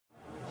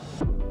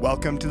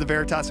Welcome to the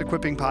Veritas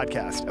Equipping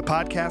Podcast, a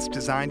podcast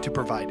designed to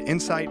provide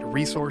insight,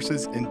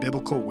 resources, and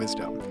biblical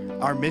wisdom.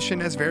 Our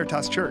mission as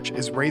Veritas Church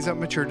is raise up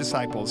mature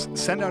disciples,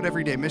 send out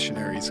everyday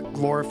missionaries,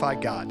 glorify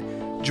God.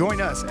 Join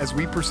us as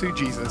we pursue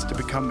Jesus to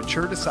become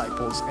mature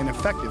disciples and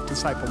effective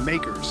disciple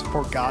makers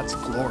for God's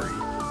glory.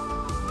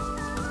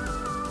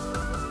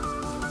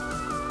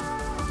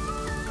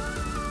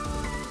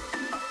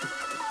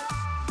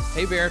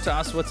 Hey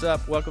Veritas, what's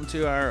up? Welcome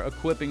to our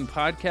Equipping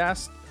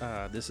Podcast.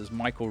 This is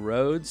Michael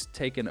Rhodes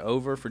taking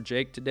over for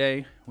Jake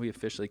today. We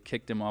officially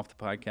kicked him off the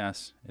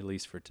podcast, at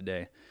least for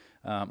today.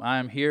 I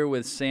am here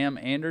with Sam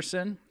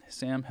Anderson.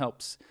 Sam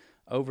helps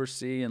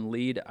oversee and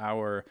lead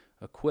our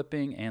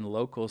equipping and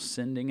local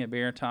sending at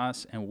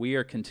Veritas, and we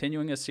are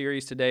continuing a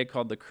series today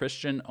called The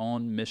Christian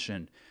on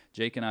Mission.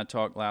 Jake and I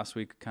talked last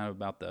week kind of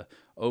about the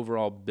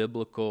overall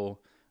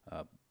biblical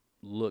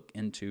look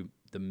into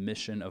the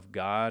mission of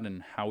God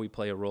and how we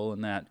play a role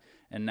in that.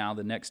 And now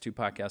the next two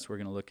podcasts, we're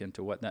going to look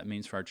into what that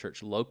means for our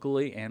church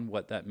locally and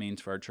what that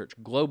means for our church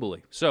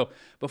globally. So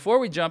before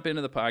we jump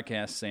into the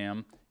podcast,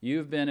 Sam,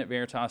 you've been at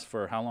Veritas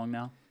for how long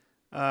now?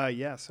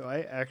 So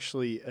I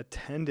actually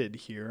attended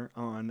here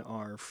on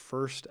our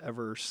first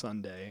ever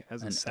Sunday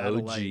as a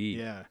satellite. OG.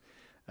 Yeah.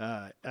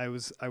 I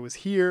was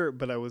here,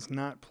 but I was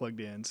not plugged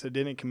in, so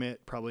didn't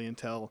commit probably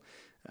until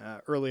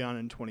early on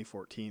in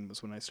 2014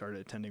 was when I started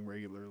attending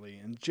regularly,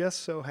 and just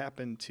so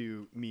happened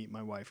to meet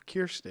my wife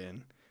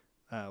Kirsten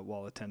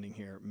while attending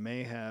here.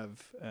 May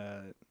have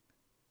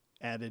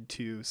added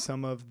to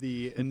some of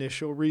the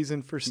initial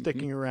reason for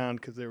sticking around,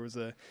 because there was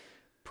a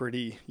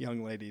pretty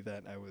young lady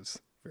that I was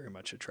very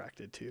much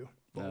attracted to.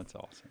 That's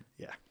awesome.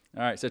 Yeah.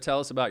 All right, so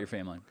tell us about your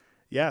family.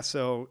 Yeah,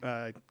 so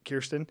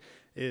Kirsten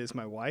is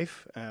my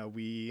wife.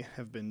 We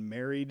have been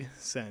married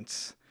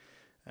since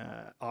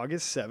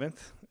August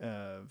 7th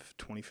of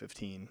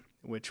 2015,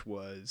 which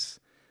was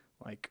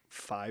like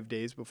 5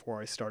 days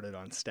before I started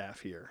on staff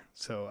here.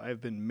 So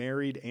I've been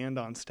married and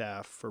on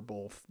staff for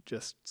both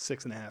just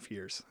 6.5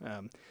 years.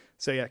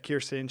 So yeah,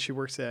 Kirsten, she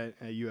works at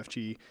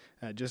UFG,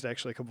 just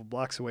actually a couple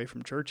blocks away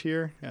from church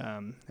here,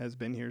 has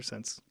been here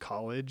since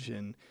college,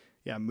 and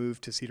yeah,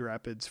 moved to Cedar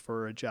Rapids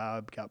for a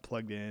job, got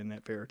plugged in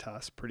at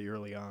Veritas pretty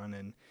early on,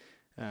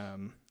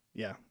 and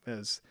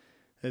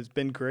has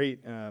been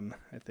great.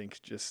 I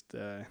think just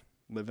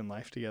living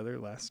life together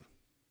last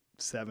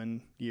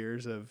 7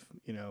 years of,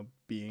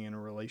 being in a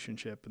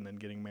relationship and then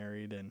getting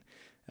married. And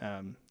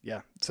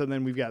so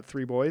then we've got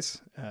 3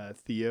 boys.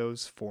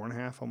 Theo's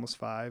 4.5, almost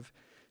 5.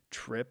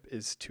 Trip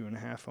is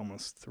 2.5,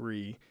 almost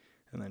 3.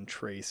 And then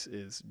Trace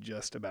is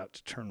just about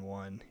to turn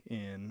 1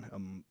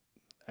 in,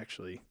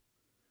 actually,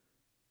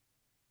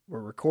 we're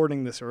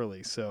recording this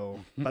early, so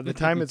by the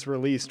time it's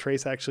released,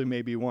 Trace actually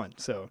may be 1.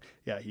 So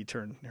yeah,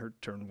 her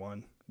turned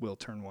 1, will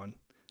turn 1.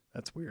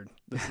 That's weird.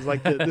 This is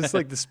like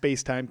the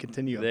space-time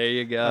continuum. There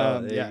you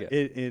go.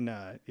 In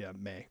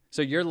May.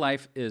 So your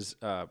life is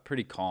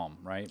pretty calm,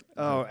 right?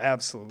 Oh,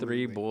 absolutely.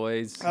 3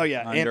 boys. Oh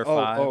yeah, under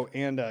 5.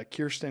 And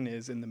Kirsten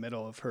is in the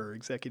middle of her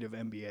executive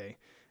MBA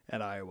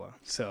at Iowa.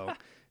 So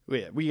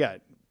we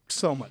got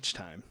so much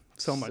time,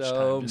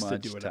 to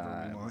do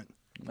whatever we want.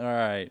 All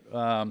right.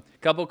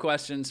 Couple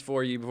questions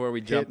for you before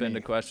we jump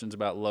into questions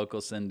about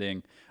local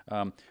sending.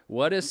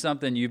 What is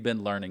something you've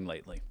been learning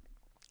lately?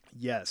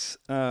 Yes.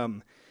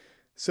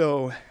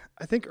 So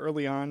I think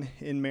early on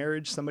in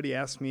marriage, somebody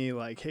asked me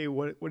like, "Hey,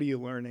 what are you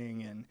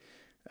learning?"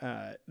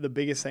 And the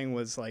biggest thing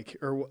was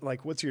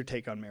what's your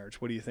take on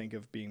marriage? What do you think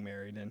of being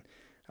married? And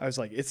I was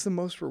like, it's the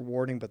most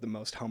rewarding but the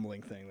most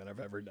humbling thing that I've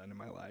ever done in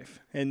my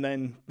life. And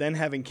then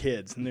having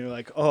kids, and they're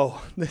like,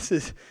 oh, this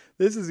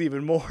is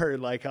even more,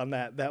 like on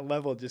that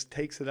level, just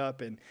takes it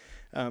up. And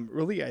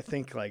really, I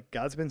think like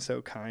God's been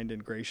so kind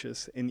and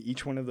gracious in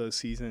each one of those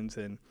seasons,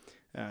 and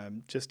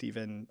just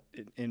even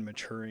in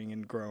maturing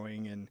and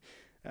growing and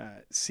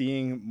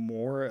seeing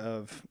more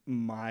of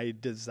my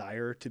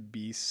desire to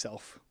be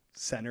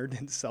self-centered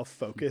and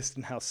self-focused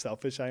and how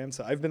selfish I am.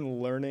 So I've been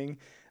learning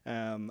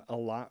a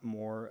lot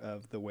more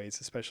of the ways,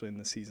 especially in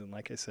the season,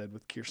 like I said,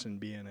 with Kirsten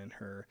being in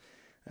her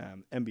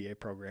MBA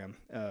program,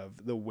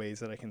 of the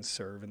ways that I can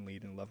serve and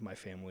lead and love my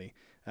family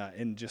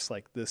in just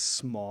like the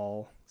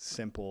small,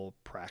 simple,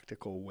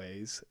 practical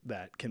ways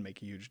that can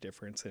make a huge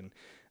difference. And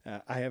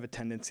I have a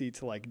tendency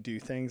to like do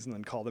things and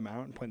then call them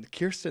out and point to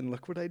Kirsten,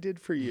 look what I did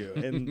for you.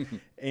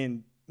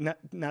 And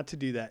not to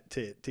do that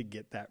to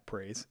get that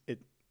praise.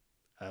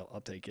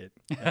 I'll take it.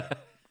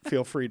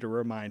 Feel free to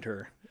remind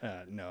her.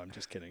 No, I'm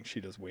just kidding. She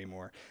does way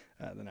more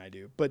than I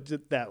do.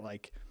 But that,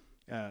 like,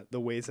 the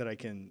ways that I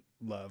can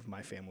love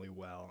my family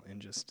well in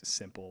just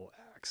simple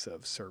acts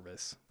of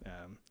service,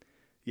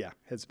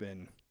 has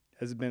been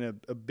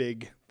a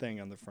big thing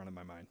on the front of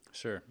my mind.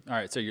 Sure. All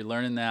right. So you're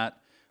learning that.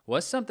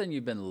 What's something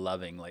you've been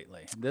loving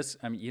lately?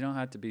 You don't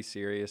have to be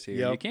serious here.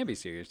 Yep. You can be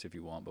serious if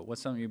you want, but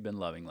what's something you've been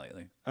loving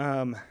lately?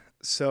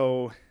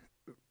 So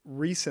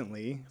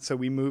recently,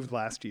 we moved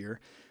last year.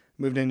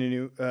 Moved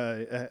into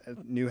a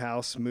new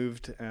house,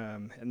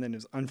 and then it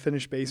was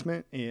unfinished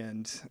basement,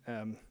 and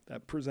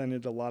that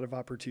presented a lot of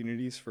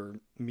opportunities for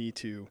me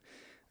to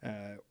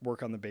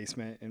work on the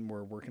basement, and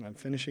we're working on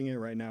finishing it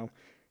right now.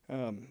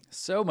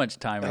 So much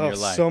time in your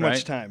life, so right?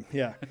 much time.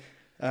 Yeah.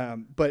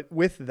 But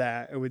with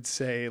that, I would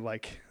say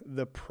like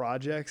the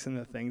projects and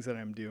the things that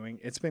I'm doing,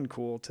 it's been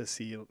cool to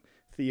see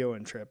Theo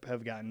and Tripp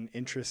have gotten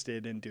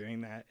interested in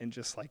doing that, and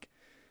just like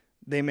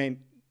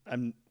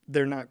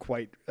they're not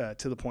quite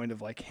to the point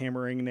of like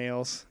hammering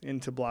nails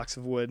into blocks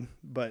of wood,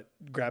 but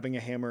grabbing a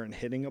hammer and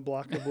hitting a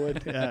block of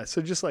wood.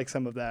 So just like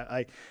some of that,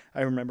 I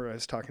remember I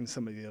was talking to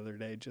somebody the other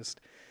day,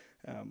 just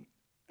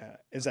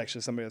is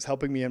actually somebody that's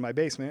helping me in my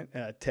basement,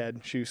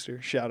 Ted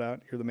Schuster, shout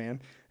out, you're the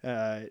man,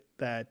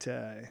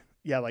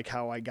 like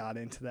how I got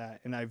into that.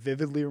 And I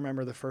vividly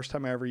remember the first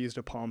time I ever used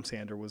a palm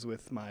sander was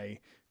with my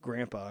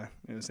grandpa.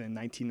 It was in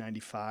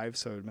 1995,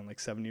 so it had been like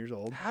 7 years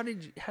old. How do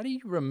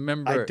you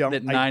remember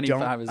that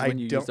 95 is when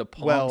you used a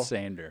palm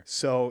sander?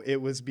 So it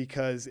was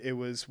because it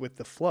was with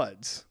the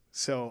floods.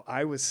 So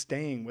I was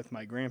staying with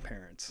my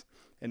grandparents,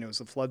 and it was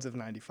the floods of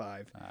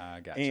 95.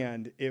 Gotcha.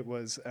 And it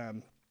was,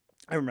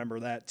 I remember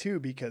that too,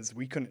 because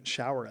we couldn't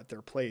shower at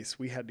their place.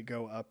 We had to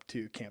go up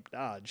to Camp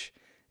Dodge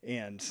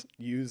and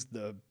use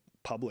the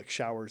public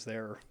showers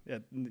there.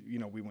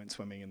 We went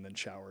swimming and then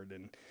showered,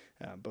 and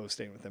Bo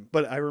staying with them.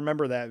 But I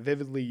remember that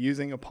vividly.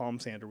 Using a palm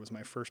sander was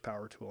my first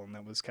power tool, and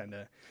that was kind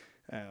of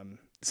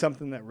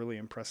something that really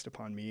impressed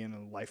upon me, and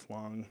a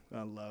lifelong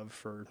love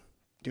for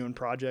doing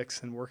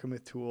projects and working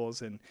with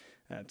tools. And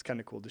it's kind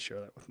of cool to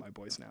share that with my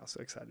boys now.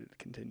 So excited to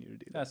continue to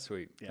do that. That's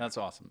sweet. Yeah. That's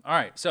awesome. All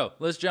right. So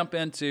let's jump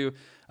into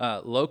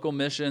local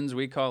missions.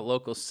 We call it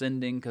local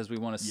sending because we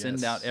want to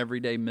send out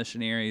everyday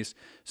missionaries.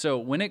 So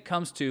when it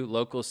comes to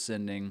local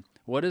sending,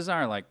 what is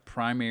our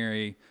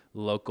primary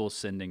local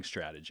sending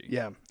strategy?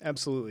 Yeah,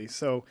 absolutely.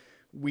 So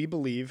we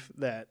believe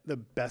that the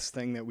best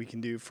thing that we can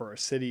do for our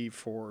city,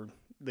 for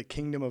the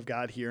kingdom of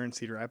God here in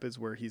Cedar Rapids,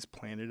 where he's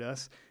planted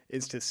us,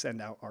 is to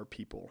send out our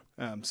people.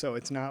 So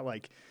it's not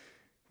like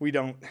we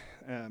don't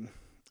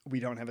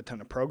have a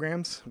ton of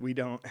programs. We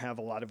don't have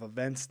a lot of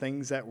events,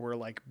 things that we're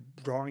like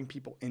drawing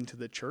people into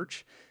the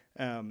church.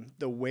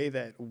 The way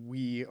that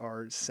we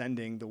are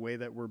sending, the way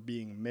that we're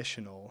being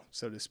missional,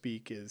 so to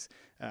speak, is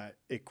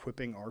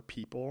equipping our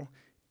people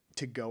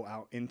to go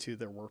out into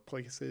their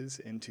workplaces,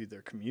 into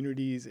their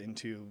communities,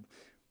 into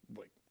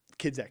like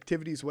kids'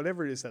 activities,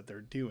 whatever it is that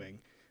they're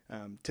doing,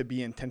 to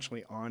be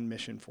intentionally on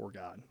mission for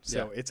God.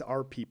 So it's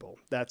our people.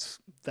 That's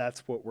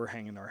what we're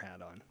hanging our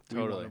hat on.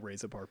 Totally. We want to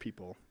raise up our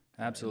people.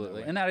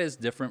 Absolutely. And that is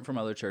different from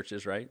other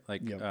churches, right?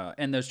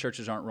 And those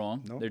churches aren't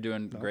wrong. Nope. They're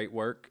doing great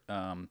work.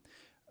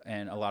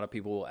 And a lot of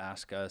people will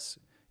ask us,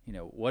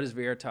 what is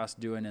Veritas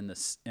doing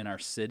in our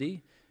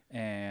city?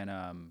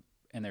 And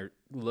they're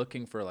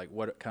looking for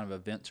what kind of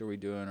events are we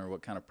doing, or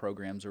what kind of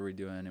programs are we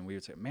doing? And we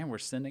would say, man, we're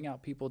sending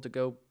out people to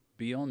go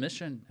be on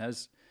mission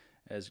as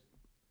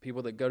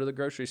people that go to the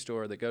grocery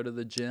store, that go to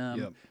the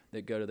gym,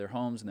 that go to their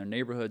homes and their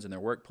neighborhoods and their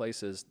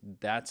workplaces.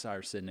 That's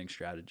our sending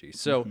strategy.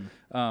 So,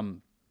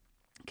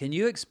 can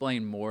you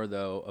explain more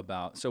though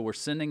about? So we're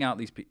sending out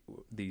these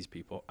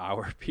people,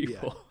 our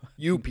people,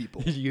 you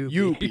people,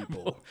 you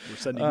people. We're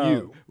sending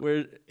you.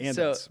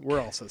 We're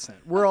also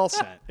sent. We're all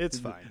sent. It's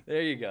fine.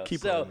 There you go.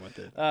 Keep rolling with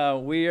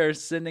it. We are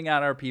sending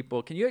out our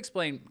people. Can you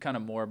explain kind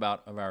of more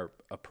about our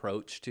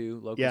approach to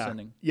local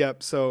sending?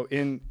 Yep. So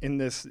in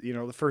this,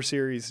 the first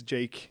series,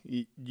 Jake,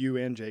 you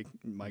and Jake,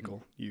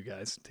 Michael, you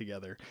guys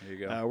together. There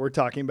you go. We're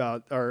talking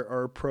about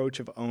our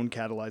approach of own,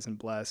 catalyze, and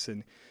bless,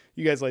 and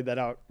you guys laid that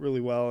out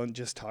really well, and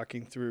just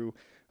talking through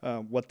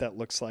what that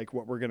looks like,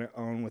 what we're going to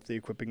own with the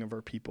equipping of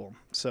our people.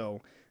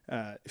 So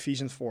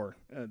Ephesians 4,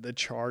 the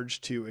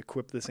charge to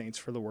equip the saints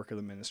for the work of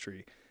the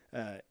ministry.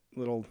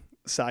 Little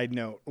side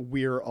note,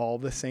 we're all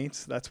the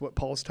saints. That's what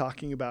Paul's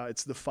talking about.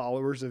 It's the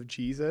followers of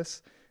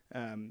Jesus.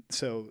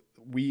 So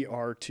we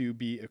are to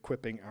be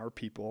equipping our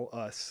people,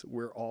 us.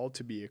 We're all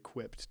to be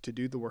equipped to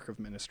do the work of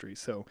ministry.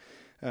 So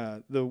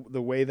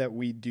the way that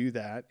we do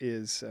that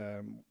is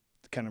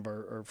kind of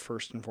our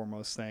first and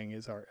foremost thing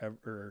is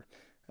our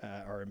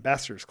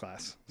ambassadors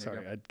class.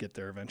 Sorry, I'd get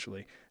there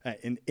eventually.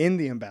 In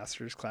the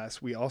ambassadors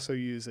class, we also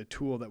use a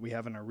tool that we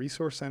have in our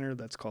resource center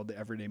that's called the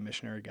Everyday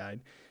Missionary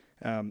Guide.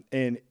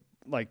 And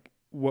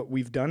what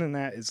we've done in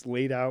that is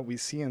laid out, we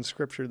see in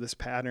scripture this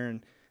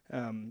pattern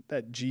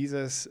that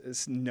Jesus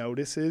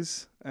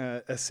notices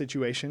a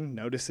situation,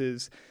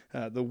 notices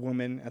the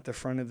woman at the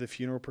front of the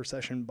funeral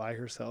procession by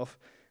herself.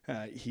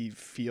 He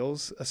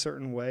feels a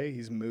certain way.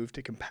 He's moved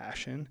to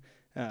compassion.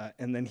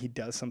 And then he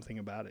does something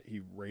about it.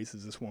 He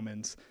raises this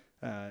woman's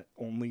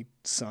only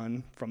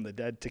son from the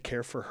dead to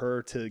care for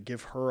her, to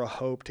give her a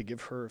hope, to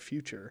give her a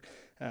future.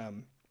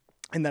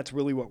 And that's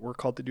really what we're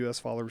called to do as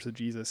followers of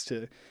Jesus,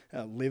 to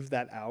live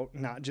that out,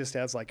 not just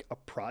as like a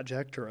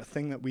project or a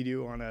thing that we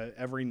do on a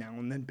every now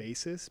and then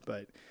basis,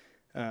 but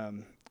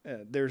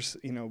there's,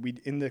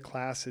 in the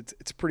class,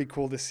 it's pretty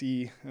cool to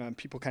see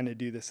people kind of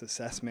do this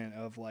assessment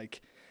of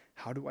like,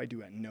 how do I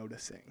do at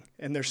noticing?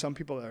 And there's some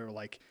people that are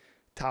like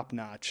top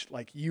notch,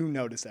 like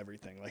notice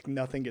everything, like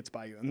nothing gets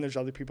by you. And there's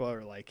other people that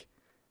are like,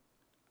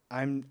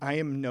 I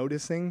am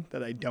noticing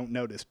that I don't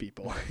notice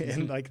people.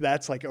 And like,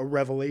 that's like a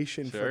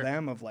revelation for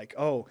them of like,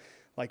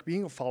 like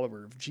being a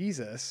follower of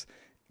Jesus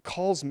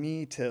calls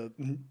me to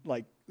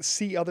like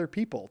see other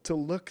people, to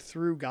look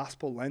through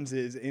gospel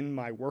lenses in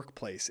my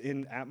workplace,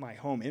 at my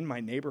home, in my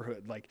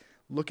neighborhood, like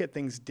look at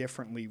things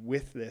differently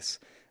with this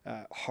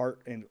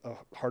heart and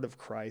heart of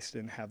Christ,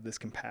 and have this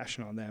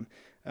compassion on them.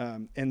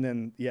 And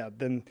then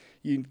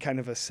you kind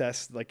of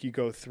assess, like you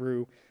go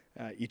through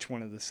each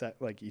one of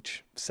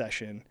each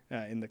session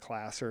in the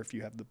class, or if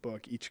you have the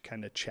book, each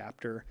kind of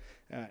chapter,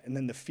 and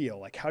then the feel,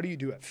 like how do you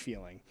do at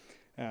feeling?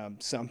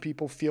 Some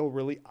people feel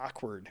really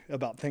awkward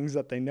about things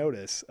that they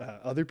notice.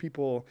 Other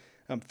people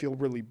feel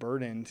really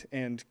burdened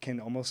and can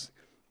almost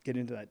get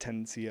into that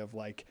tendency of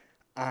like,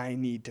 I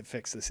need to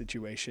fix the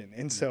situation.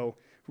 And so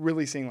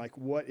really seeing like,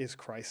 what is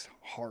Christ's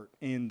heart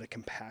in the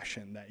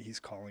compassion that he's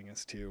calling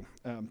us to?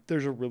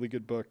 There's a really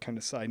good book, kind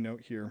of side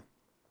note here,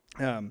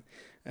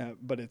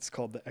 but it's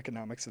called The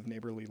Economics of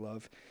Neighborly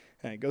Love.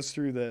 And it goes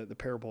through the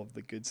parable of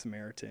the Good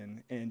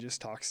Samaritan and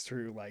just talks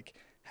through like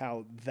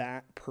how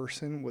that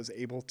person was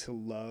able to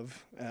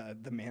love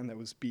the man that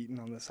was beaten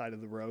on the side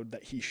of the road,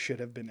 that he should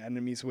have been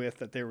enemies with,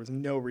 that there was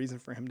no reason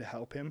for him to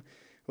help him,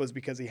 was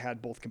because he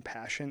had both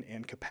compassion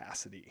and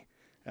capacity.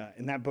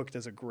 And that book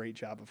does a great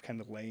job of kind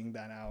of laying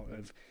that out.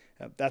 Of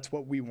that's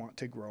what we want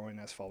to grow in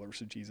as followers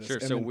of Jesus. Sure.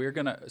 And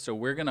so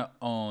we're gonna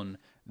own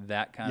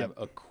that kind of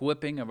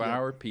equipping of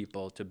our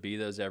people to be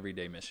those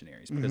everyday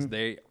missionaries, because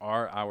they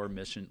are our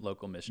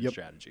local mission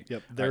strategy.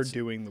 Yep. They're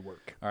doing the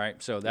work. All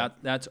right. So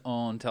that's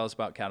on. Tell us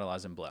about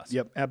Catalyze and Bless.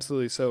 Yep.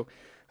 Absolutely. So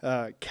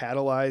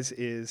Catalyze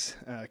is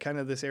kind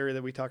of this area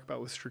that we talk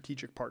about with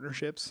strategic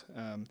partnerships.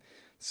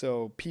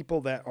 So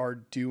people that are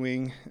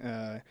doing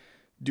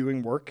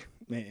work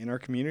in our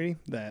community,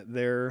 that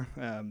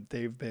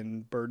they've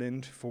been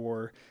burdened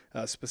for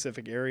a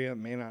specific area. It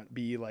may not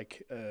be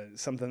like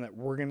something that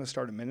we're going to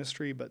start a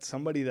ministry, but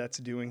somebody that's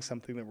doing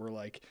something that we're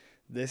like,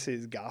 this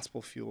is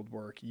gospel-fueled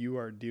work. You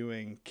are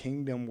doing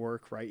kingdom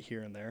work right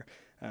here and there.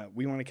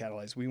 We want to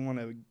catalyze. We want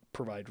to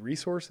provide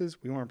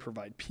resources. We want to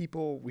provide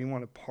people. We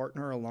want to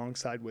partner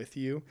alongside with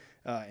you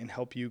and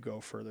help you go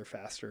further,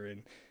 faster,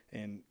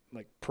 and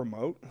like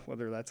promote,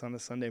 whether that's on a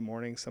Sunday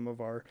morning, some of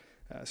our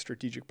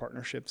strategic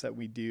partnerships that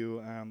we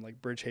do,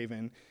 like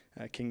Bridgehaven,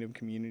 Kingdom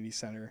Community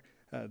Center,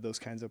 those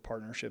kinds of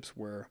partnerships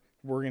where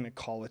we're going to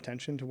call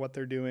attention to what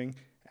they're doing,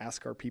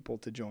 ask our people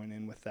to join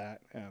in with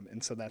that.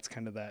 And so that's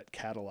kind of that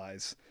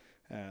Catalyze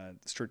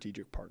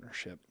strategic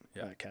partnership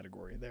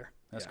category there.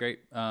 That's great.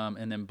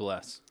 And then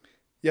Bless.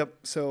 Yep.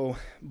 So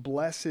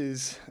Bless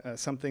is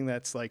something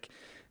that's like,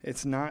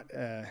 it's not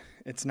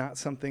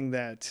something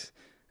that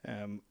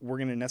we're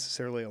going to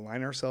necessarily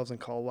align ourselves and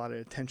call a lot of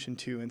attention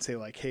to and say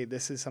like, hey,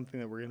 this is something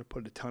that we're going to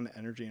put a ton of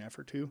energy and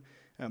effort to.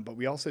 But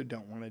we also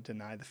don't want to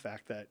deny the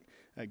fact that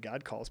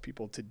God calls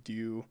people to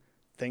do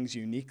things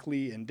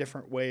uniquely in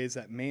different ways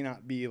that may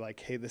not be like,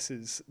 hey, this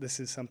is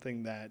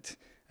something that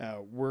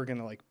we're going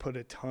to like put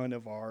a ton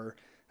of our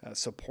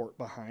support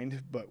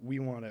behind, but we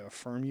want to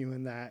affirm you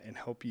in that and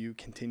help you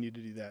continue to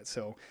do that.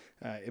 So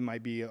it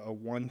might be a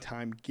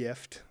one-time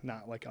gift,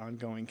 not like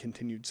ongoing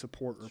continued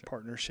support or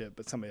partnership,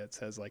 but somebody that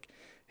says like,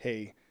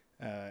 hey,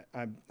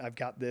 I've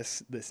got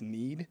this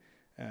need.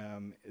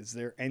 Is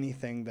there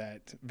anything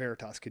that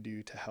Veritas could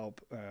do to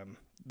help?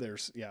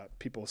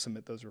 People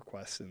submit those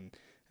requests, and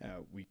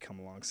we come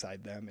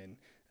alongside them and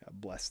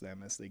bless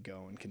them as they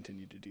go and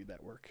continue to do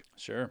that work.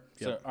 Sure.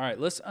 So, all right,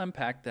 let's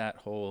unpack that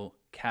whole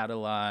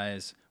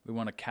catalyze. We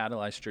want to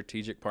catalyze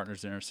strategic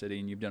partners in our city,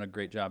 and you've done a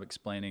great job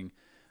explaining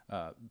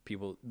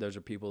people. Those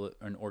are people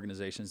and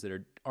organizations that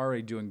are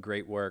already doing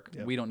great work.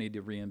 Yep. We don't need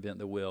to reinvent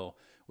the wheel.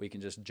 We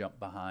can just jump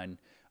behind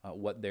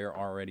what they're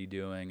already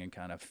doing and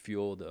kind of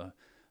fuel the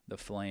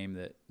flame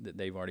that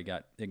they've already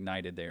got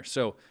ignited there.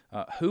 So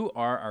who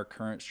are our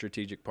current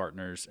strategic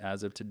partners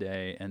as of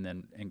today,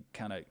 and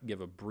kind of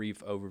give a brief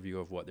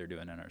overview of what they're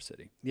doing in our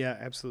city? Yeah,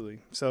 absolutely.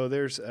 So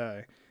there's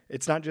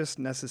it's not just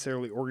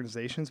necessarily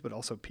organizations, but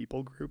also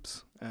people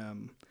groups.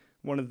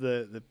 One of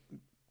the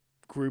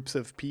groups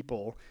of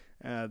people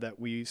that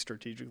we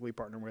strategically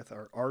partner with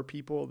are our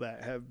people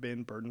that have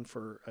been burdened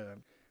for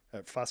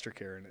foster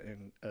care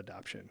and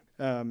adoption.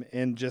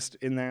 And just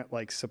in that,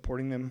 like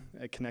supporting them,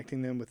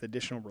 connecting them with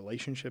additional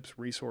relationships,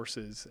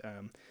 resources.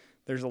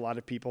 There's a lot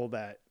of people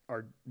that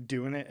are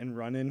doing it and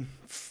running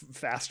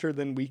faster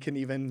than we can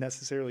even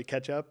necessarily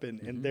catch up.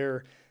 And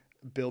they're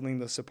building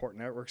those support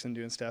networks and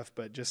doing stuff.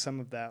 But just some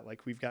of that,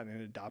 like we've gotten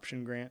an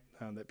adoption grant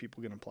that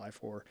people can apply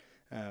for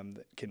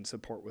that can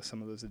support with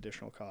some of those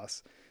additional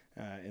costs.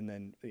 And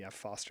then,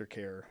 foster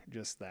care,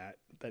 just that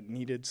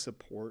needed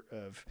support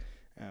of,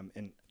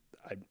 and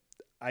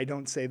I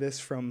don't say this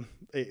from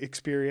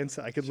experience.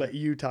 I could let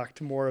you talk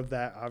to more of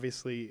that,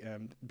 obviously,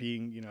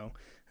 being,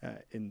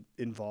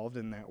 involved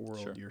in that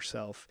world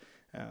yourself.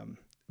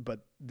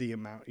 But the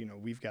amount,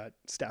 we've got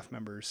staff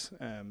members,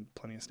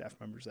 plenty of staff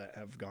members that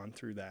have gone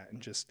through that,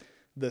 and just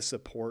the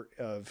support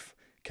of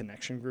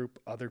Connection Group,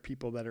 other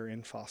people that are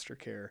in foster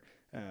care,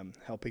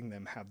 helping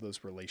them have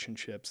those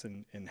relationships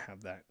and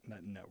have that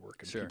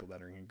network of Sure. people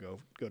that are going to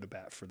go to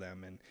bat for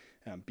them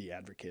and be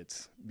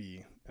advocates,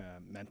 be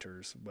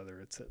mentors, whether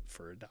it's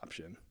for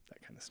adoption,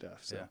 that kind of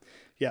stuff. So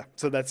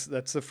so that's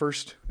the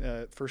first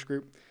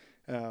group.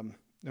 And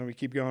we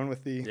keep going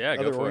with the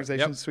other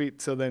organizations.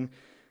 Sweet. So then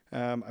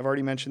I've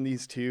already mentioned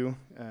these two,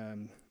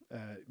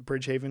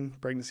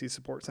 Bridgehaven Pregnancy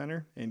Support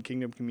Center and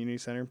Kingdom Community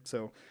Center.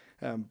 So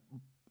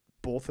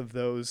both of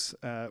those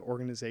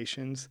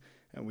organizations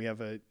we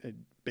have a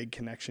big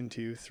connection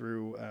to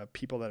through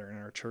people that are in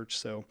our church.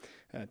 So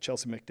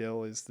Chelsea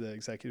McDill is the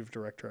executive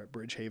director at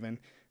Bridgehaven.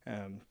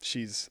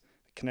 She's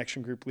a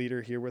connection group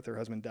leader here with her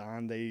husband,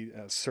 Don. They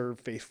serve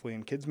faithfully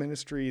in kids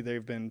ministry.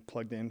 They've been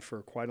plugged in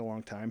for quite a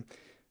long time.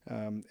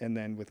 And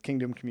then with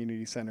Kingdom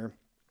Community Center,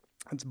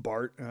 it's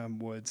Bart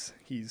Woods.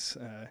 He's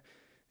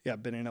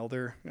been an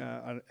elder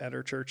at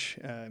our church,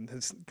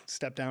 has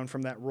stepped down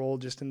from that role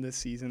just in this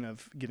season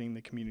of getting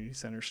the community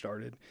center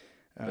started.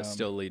 But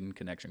still leading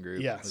Connection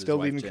Group. Yeah, still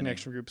leading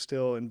Connection Group,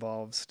 still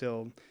involved,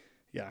 still,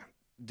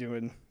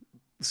 doing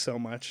so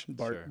much.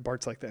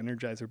 Bart's like the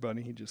Energizer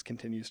Bunny. He just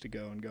continues to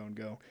go and go and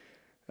go.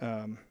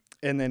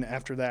 And then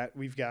after that,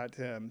 we've got,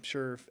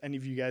 sure if any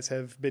of you guys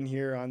have been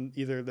here on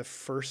either the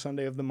first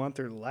Sunday of the month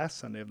or the last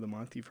Sunday of the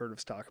month, you've heard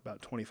us talk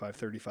about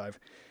 2535.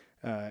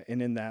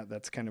 And in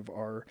that's kind of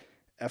our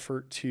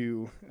effort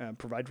to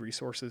provide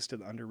resources to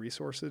the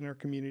under-resourced in our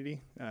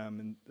community.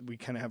 And we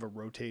kind of have a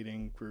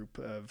rotating group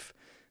of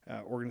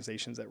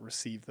organizations that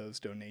receive those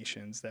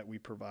donations that we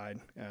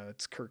provide.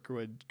 It's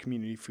Kirkwood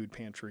Community Food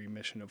Pantry,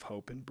 Mission of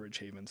Hope, and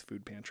Bridgehaven's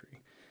Food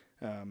Pantry.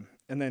 And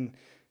then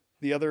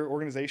the other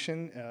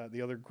organization,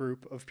 the other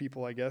group of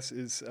people, I guess,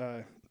 is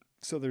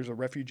so there's a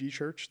refugee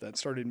church that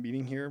started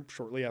meeting here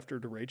shortly after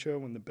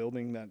derecho when the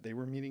building that they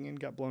were meeting in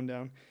got blown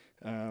down.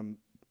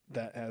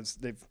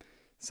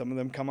 Some of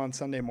them come on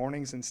Sunday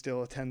mornings and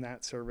still attend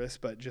that service,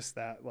 but just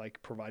that,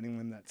 like, providing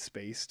them that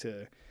space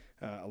to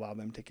allow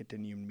them to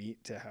continue to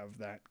meet, to have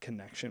that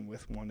connection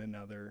with one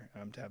another,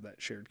 to have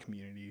that shared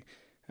community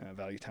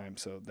value time.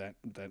 So that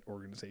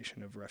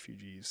organization of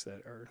refugees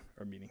that are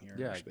meeting here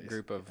in our space.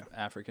 Group of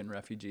African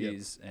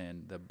refugees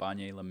and the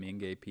Banye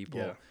Laminge people.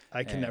 Yeah,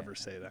 I can never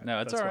say that. No,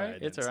 it's all right.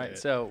 It's all right.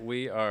 So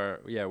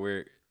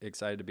we're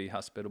excited to be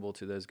hospitable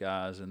to those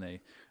guys, and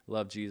they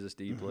love Jesus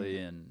deeply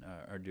and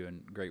are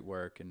doing great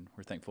work. And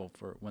we're thankful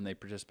for when they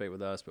participate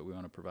with us, but we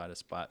want to provide a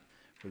spot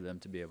for them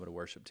to be able to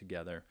worship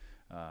together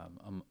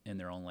in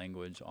their own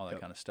language, all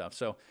that kind of stuff.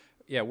 So,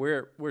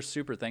 we're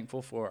super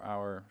thankful for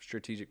our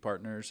strategic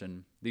partners,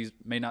 and these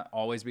may not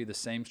always be the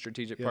same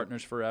strategic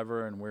partners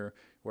forever, and we're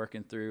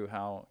working through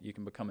how you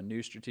can become a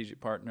new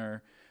strategic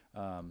partner.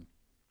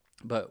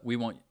 But we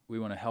want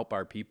to help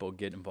our people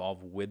get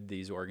involved with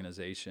these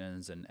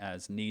organizations, and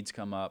as needs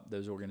come up,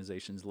 those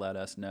organizations let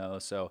us know.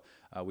 So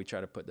we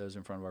try to put those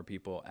in front of our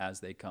people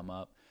as they come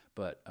up.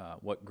 But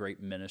what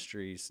great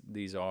ministries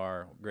these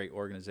are, great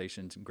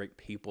organizations, and great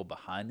people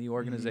behind the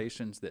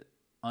organizations that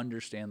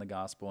understand the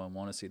gospel and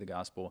want to see the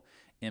gospel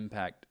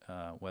impact,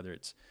 whether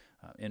it's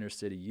inner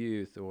city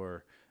youth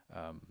or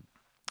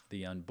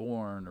the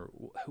unborn or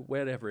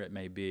whatever it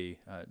may be,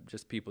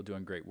 just people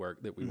doing great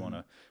work that we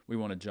want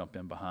to jump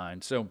in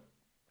behind. So,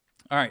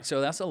 all right,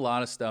 so that's a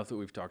lot of stuff that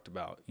we've talked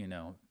about,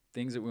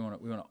 things that we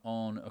want to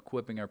own,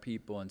 equipping our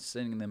people and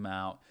sending them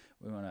out.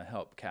 We want to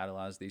help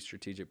catalyze these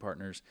strategic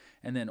partners.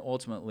 And then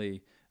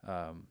ultimately,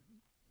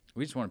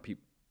 we just want to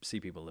see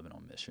people living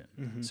on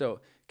mission.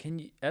 So can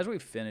you, as we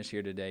finish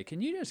here today,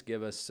 can you just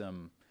give us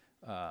some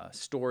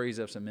stories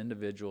of some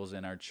individuals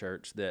in our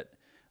church that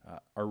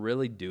are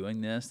really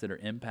doing this, that are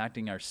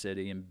impacting our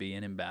city and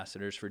being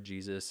ambassadors for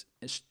Jesus,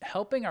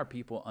 helping our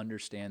people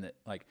understand that,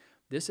 like,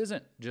 this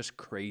isn't just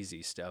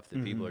crazy stuff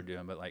that people are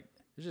doing, but like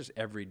it's just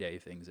everyday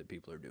things that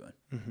people are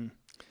doing.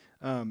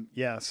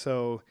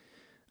 So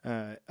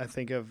I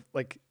think of,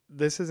 like,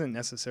 this isn't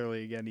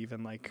necessarily, again,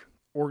 even like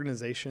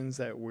organizations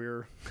that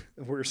we're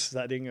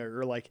setting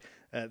or like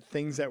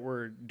things that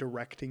we're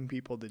directing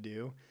people to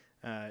do.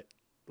 A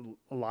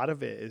lot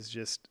of it is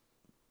just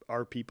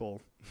our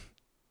people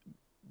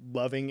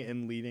loving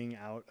and leading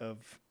out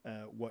of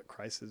what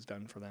Christ has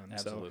done for them.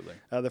 Absolutely.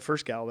 So the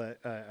first gal that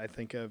I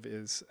think of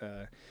is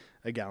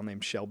a gal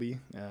named Shelby.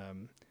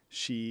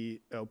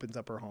 She opens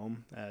up her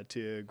home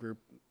to a group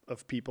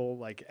of people,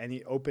 like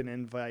any open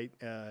invite,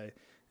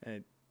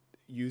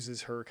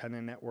 uses her kind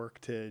of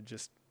network to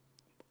just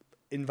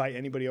invite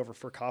anybody over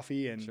for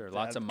coffee and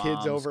lots of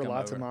kids over,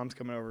 lots of moms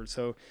coming over.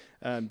 So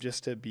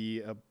just to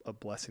be a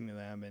blessing to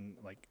them. And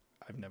like,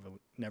 I've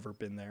never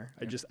been there.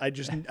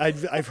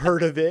 I've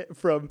heard of it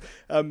from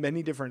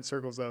many different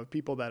circles of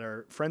people that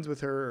are friends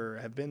with her or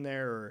have been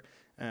there or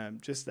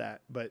just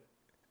that. But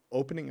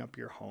opening up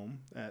your home,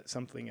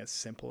 something as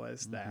simple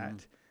as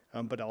that,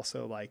 but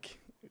also like,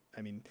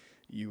 I mean,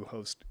 you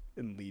host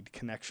and lead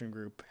connection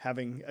group.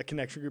 Having a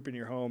connection group in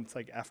your home, it's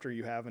like after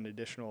you have an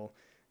additional,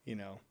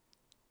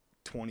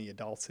 20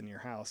 adults in your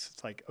house,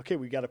 it's like, okay,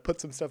 we got to put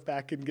some stuff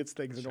back and get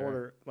things in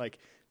order. Like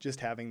just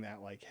having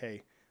that, like,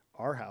 hey,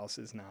 our house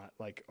is not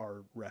like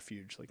our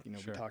refuge. Like, you know,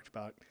 Sure. we talked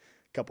about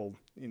a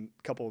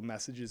couple of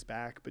messages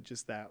back, but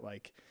just that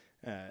like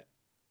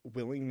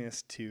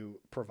willingness to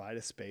provide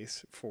a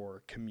space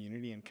for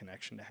community and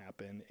connection to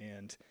happen.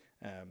 And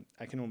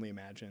I can only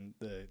imagine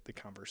the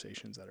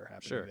conversations that are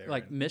happening Sure. there.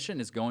 Like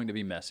mission is going to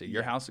be messy.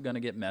 Your Yeah. house is going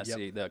to get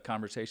messy. The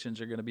conversations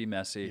are going to be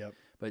messy, Yep.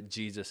 but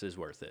Jesus is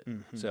worth it.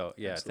 Mhm. So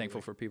yeah, Absolutely.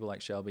 thankful for people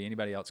like Shelby.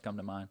 Anybody else come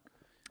to mind?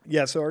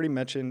 Yeah, so I already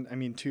mentioned, I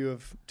mean, two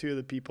of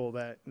the people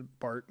that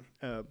Bart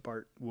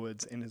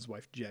Woods and his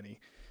wife Jenny.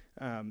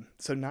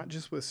 So not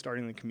just with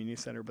starting the community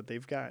center, but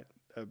they've got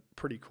a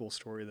pretty cool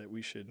story that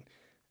we should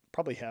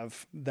probably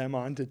have them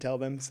on to tell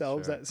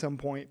themselves Sure. at some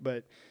point.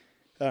 But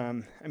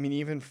I mean,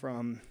 even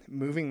from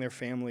moving their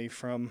family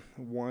from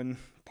one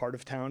part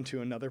of town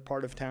to another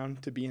part of town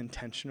to be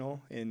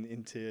intentional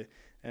and to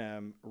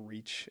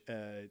reach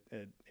an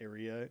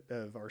area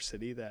of our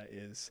city that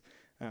is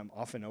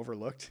often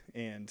overlooked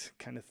and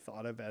kind of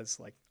thought of as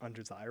like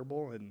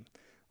undesirable and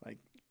like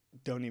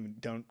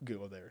don't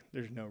go there.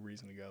 There's no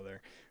reason to go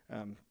there.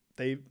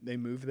 They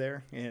moved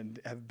there and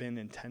have been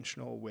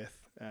intentional with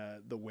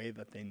the way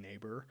that they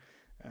neighbor.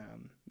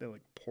 They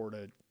like poured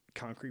a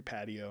concrete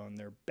patio in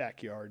their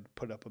backyard,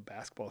 put up a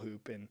basketball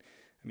hoop, and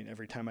I mean,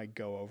 every time I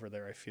go over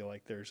there, I feel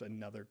like there's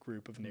another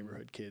group of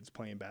neighborhood kids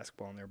playing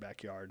basketball in their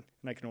backyard,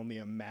 and I can only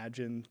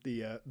imagine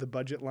the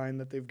budget line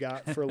that they've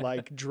got for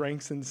like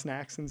drinks and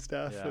snacks and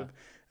stuff Yeah.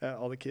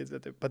 of all the kids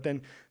that. But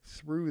then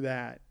through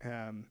that,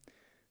 and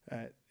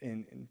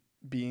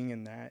being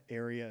in that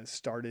area,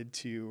 started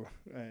to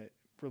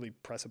really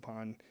press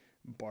upon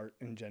Bart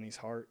and Jenny's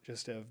heart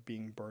just of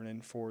being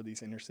burning for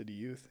these inner city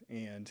youth,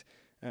 and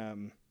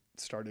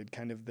started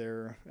kind of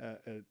their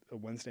a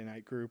Wednesday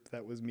night group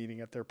that was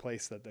meeting at their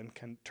place that then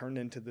turned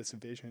into this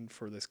vision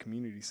for this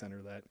community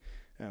center that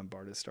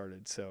Bart has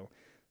started. So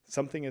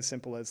something as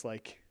simple as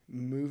like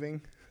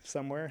moving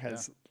somewhere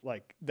has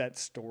like that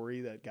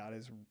story that God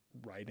is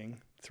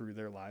writing through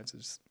their lives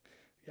is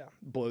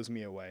blows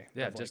me away.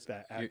 Yeah, of just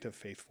like that act of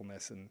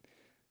faithfulness, and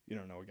you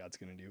don't know what God's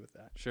going to do with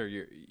that. Sure.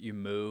 You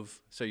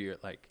move. So you're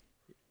like,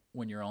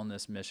 when you're on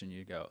this mission,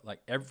 you go like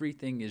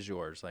everything is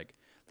yours. Like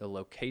the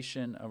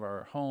location of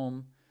our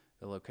home,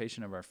 the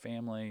location of our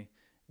family.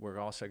 We're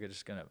also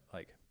just going to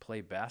like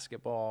play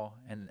basketball,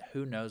 and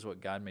who knows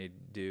what God may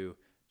do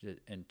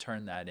and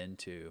turn that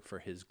into for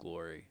his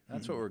glory.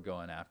 That's what we're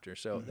going after.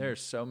 So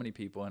there's so many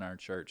people in our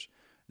church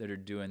that are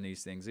doing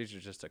these things. These are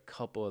just a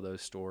couple of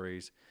those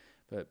stories,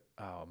 but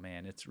oh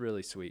man, it's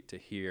really sweet to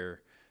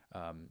hear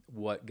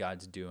what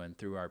God's doing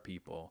through our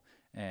people.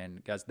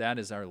 And guys, that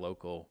is our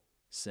local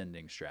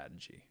sending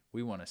strategy.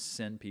 We want to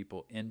send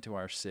people into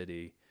our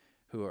city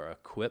who are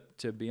equipped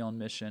to be on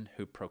mission,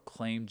 who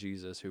proclaim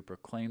Jesus, who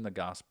proclaim the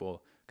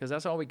gospel, because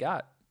that's all we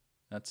got.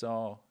 That's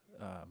all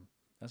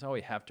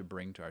we have to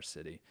bring to our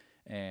city.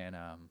 And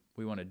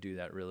we want to do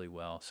that really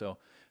well. So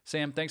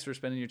Sam, thanks for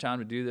spending your time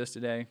to do this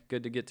today.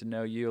 Good to get to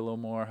know you a little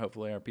more.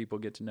 Hopefully our people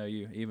get to know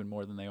you even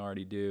more than they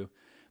already do.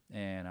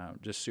 And I'm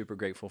just super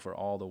grateful for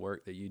all the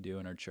work that you do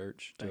in our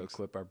church to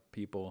equip our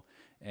people.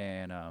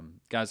 And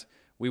guys,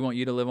 we want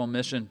you to live on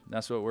mission.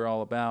 That's what we're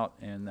all about.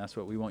 And that's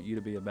what we want you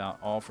to be about,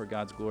 all for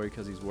God's glory,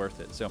 because he's worth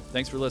it. So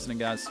thanks for listening,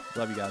 guys.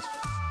 Love you guys.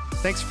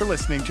 Thanks for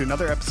listening to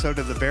another episode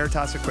of the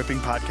Veritas Equipping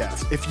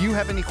Podcast. If you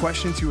have any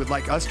questions you would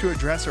like us to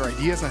address or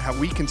ideas on how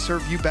we can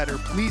serve you better,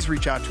 please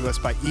reach out to us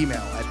by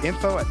email at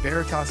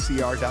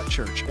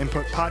info@veritascr.church and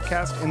put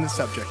podcast in the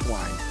subject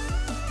line.